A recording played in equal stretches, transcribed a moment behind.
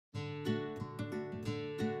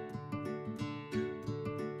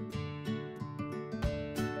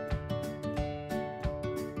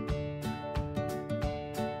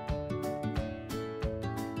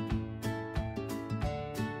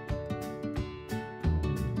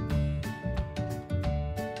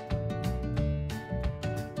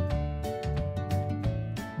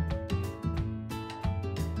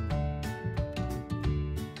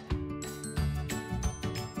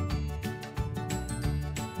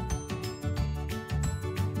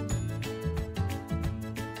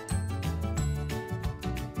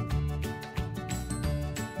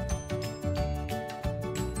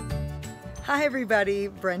Hi everybody,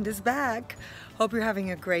 Brenda's back. Hope you're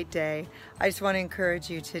having a great day. I just want to encourage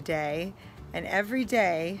you today and every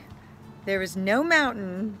day, there is no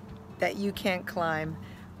mountain that you can't climb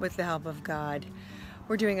with the help of God.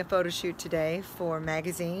 We're doing a photo shoot today for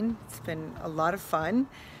magazine. It's been a lot of fun.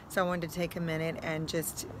 So I wanted to take a minute and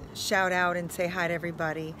just shout out and say hi to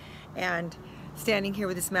everybody. And standing here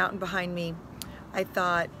with this mountain behind me, I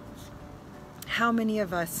thought, how many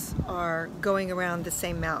of us are going around the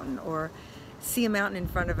same mountain or see a mountain in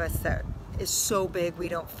front of us that is so big we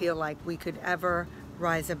don't feel like we could ever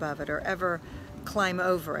rise above it or ever climb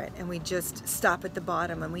over it, and we just stop at the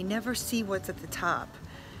bottom and we never see what's at the top,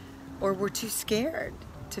 or we're too scared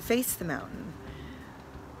to face the mountain.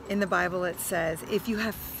 In the Bible it says, if you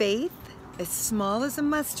have faith as small as a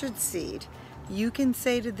mustard seed, you can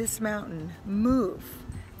say to this mountain, move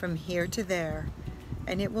from here to there,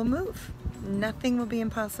 and it will move. Nothing will be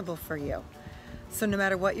impossible for you. So no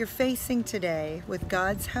matter what you're facing today, with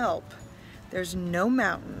God's help, there's no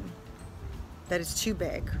mountain that is too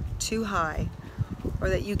big, too high, or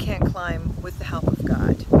that you can't climb with the help of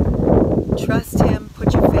God. Trust Him,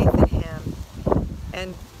 put your faith in Him,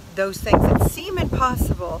 and those things that seem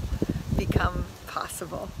impossible become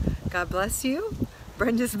possible. God bless you.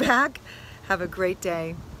 Brenda's back. Have a great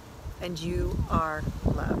day, and you are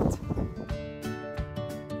loved.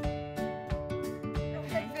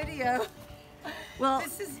 Okay, video. Well,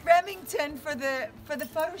 this is Remington for the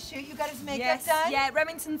photo shoot. You got his makeup done? Yeah,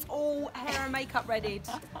 Remington's all hair and makeup readied.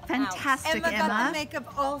 Fantastic, Emma got the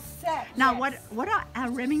makeup all set. Now, what are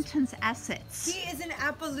our Remington's assets? He is an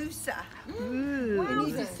Appaloosa. Ooh. And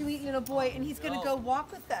he's a sweet little boy, and he's going to go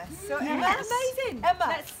walk with us. So Emma, Yes. Amazing.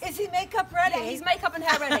 Emma, is he makeup ready? Yeah, he's makeup and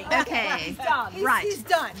hair ready. Okay. He's done. Right. He's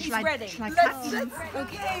done. He's ready.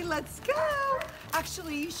 Okay, let's go.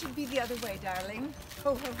 Actually, you should be the other way, darling.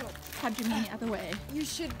 Ho, ho, ho. How do you mean the other way? You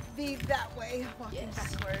should be that way, walking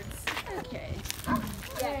backwards. Okay.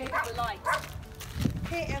 Yeah, the lights.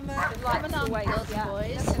 Hey, Emma. The lights the way.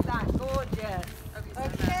 boys. Look at that, gorgeous.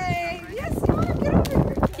 Okay. Yes, come on, get over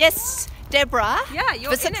here. Yes, Deborah. Yeah, you're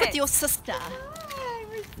visit in with it. your sister. Hi,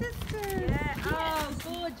 we're sisters. Yeah. Oh,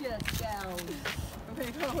 gorgeous girls.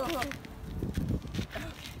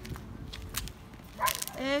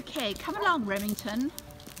 Okay, come along, Remington.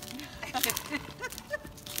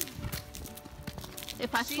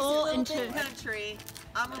 If I She's fall a little into bit country.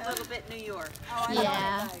 I'm a little bit New York.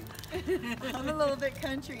 yeah, I'm a little bit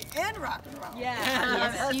country and rock and roll. Yeah.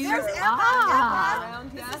 yes, you There's Emma. are.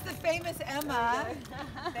 Around This here. is the famous Emma.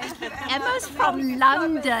 Thank you, Emma. Emma's from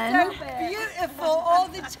London, Beautiful all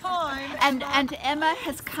the time. and Emma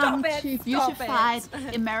has come Stop it, to stop beautify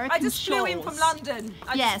it. American I just flew in shores. from London.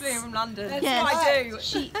 I Yes. just flew in from London. That's Yes. what I do.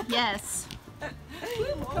 Yes.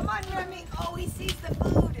 Come on, Remy. Oh, he sees the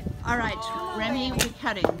food. All right, Remy, we're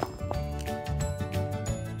cutting.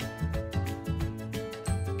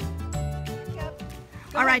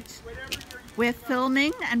 All right, we're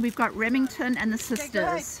filming, and we've got Remington and the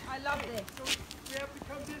sisters. I love this. We have to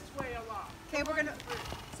come this way a lot. Okay, we're gonna.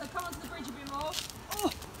 So come onto the bridge a bit more.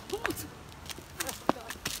 Oh,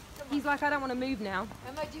 he's like, I don't want to move now.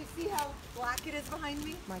 Emma, do you see how black it is behind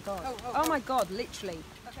me? My God. Oh, Oh my God, literally.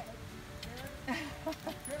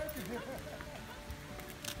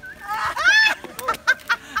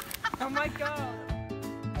 Oh my God.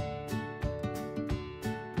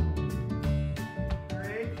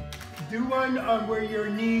 Great. Do one where your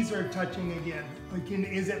knees are touching again.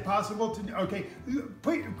 Is it possible to? Okay.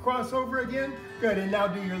 Cross over again. Good. And now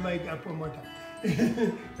do your leg up one more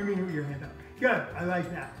time. I mean, your head up. Good. I like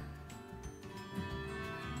that.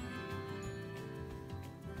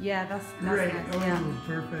 Yeah, that's Great. nice. Oh, Yeah.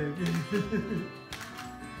 perfect.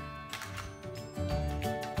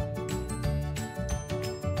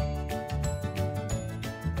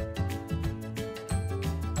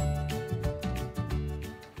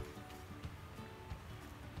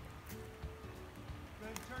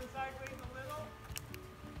 Turn sideways a little.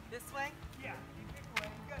 This way? Yeah, you pick way.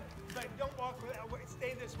 Good. But don't walk that way.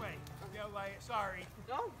 Stay this way. Yeah, like, sorry.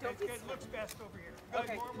 No, don't It's be good. Looks best over here. Good.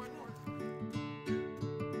 Okay. More.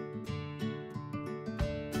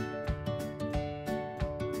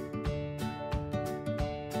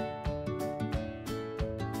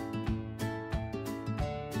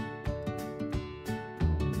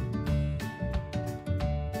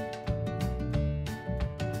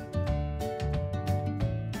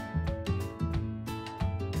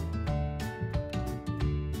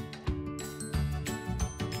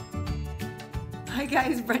 Hi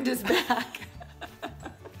guys, Brenda's back.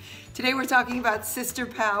 Today we're talking about sister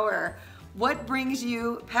power. What brings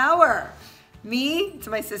you power? Me to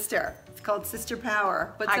my sister. It's called Sister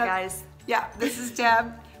Power. What's Hi, up? guys. Yeah, this is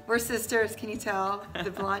Deb. We're sisters, can you tell?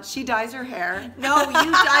 The blonde, she dyes her hair. No,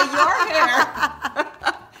 you dye your hair.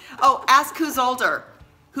 Oh, ask who's older.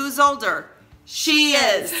 Who's older? She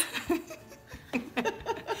is.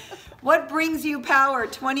 What brings you power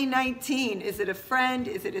 2019? Is it a friend?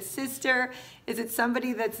 Is it a sister? Is it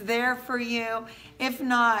somebody that's there for you? If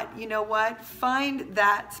not, you know what? Find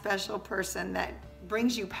that special person that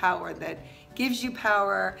brings you power, that gives you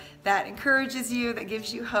power, that encourages you, that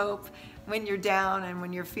gives you hope when you're down and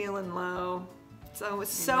when you're feeling low. So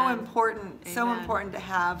it's so important, so important to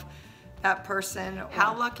have that person.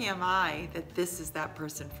 How lucky am I that this is that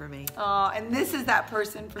person for me? Oh, and this is that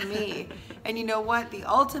person for me. And you know what? The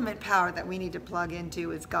ultimate power that we need to plug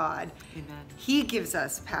into is God. Amen. He gives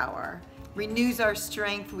us power, renews our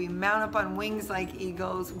strength. We mount up on wings like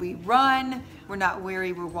eagles. We run. We're not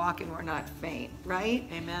weary. We're walking. We're not faint, right?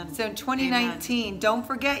 Amen. So in 2019, don't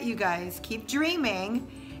forget, you guys, keep dreaming.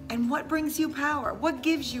 And what brings you power? What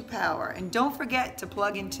gives you power? And don't forget to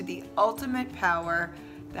plug into the ultimate power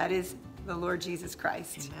that is the Lord Jesus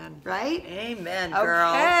Christ. Amen. Right? Amen, girl.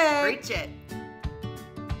 Okay. Preach it.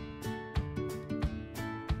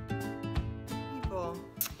 People,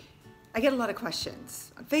 I get a lot of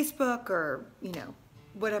questions on Facebook or, you know,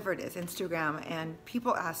 whatever it is, Instagram, and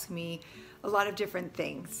people ask me a lot of different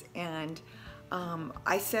things. And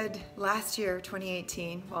I said last year,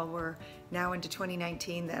 2018, well, we're now into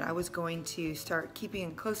 2019, that I was going to start keeping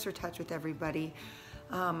in closer touch with everybody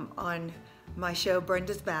on my show,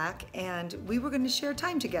 Brenda's Back, and we were going to share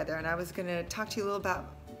time together, and I was going to talk to you a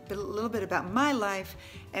little bit about my life,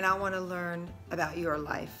 and I want to learn about your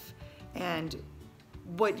life and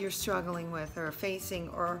what you're struggling with or facing,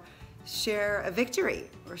 or share a victory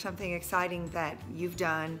or something exciting that you've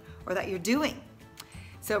done or that you're doing.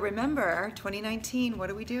 So remember, 2019,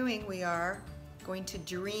 what are we doing? We are going to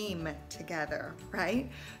dream together,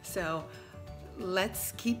 right? So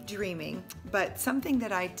let's keep dreaming. But something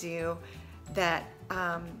that I do that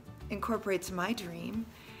incorporates my dream,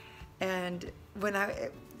 and when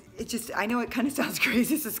I know it kind of sounds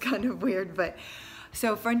crazy, this is kind of weird, but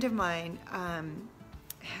so a friend of mine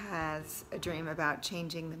has a dream about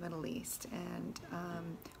changing the Middle East, and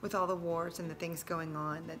with all the wars and the things going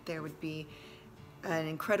on, that there would be an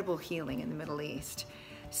incredible healing in the Middle East.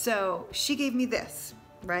 So she gave me this,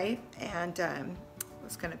 right? And I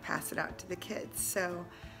was going to pass it out to the kids. So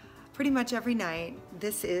pretty much every night,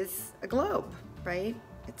 this is a globe, right?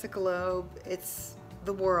 It's a globe, it's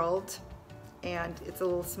the world, and it's a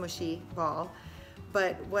little smushy ball.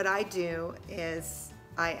 But what I do is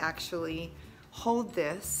I actually hold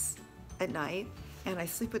this at night, and I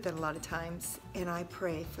sleep with it a lot of times, and I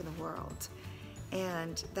pray for the world.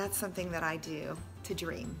 And that's something that I do to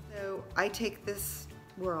dream. So I take this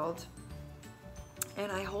world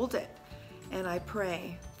and I hold it, and I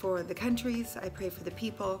pray for the countries, I pray for the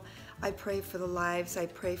people, I pray for the lives, I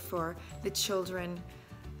pray for the children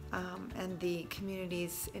and the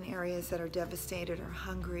communities in areas that are devastated or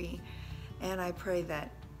hungry, and I pray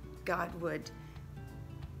that God would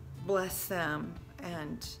bless them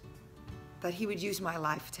and that He would use my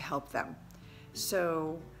life to help them.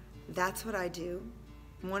 So that's what I do.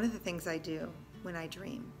 One of the things I do when I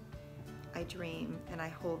dream and I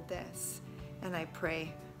hold this and I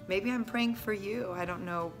pray. Maybe I'm praying for you. I don't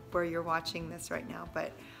know where you're watching this right now,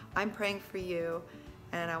 but I'm praying for you,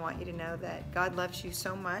 and I want you to know that God loves you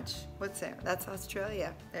so much. What's there? That's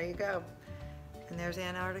Australia. There you go. And there's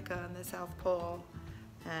Antarctica and the South Pole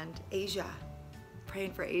and Asia.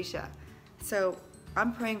 Praying for Asia. So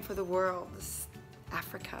I'm praying for the world,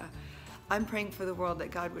 Africa. I'm praying for the world, that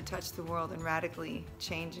God would touch the world and radically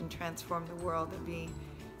change and transform the world. There'd be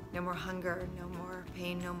no more hunger, no more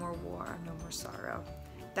pain, no more war, no more sorrow.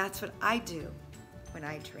 That's what I do when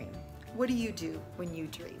I dream. What do you do when you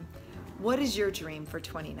dream? What is your dream for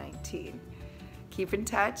 2019? Keep in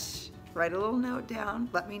touch, write a little note down,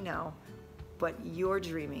 let me know what you're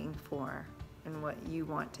dreaming for and what you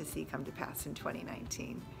want to see come to pass in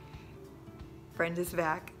 2019. Brenda's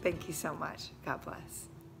back. Thank you so much. God bless.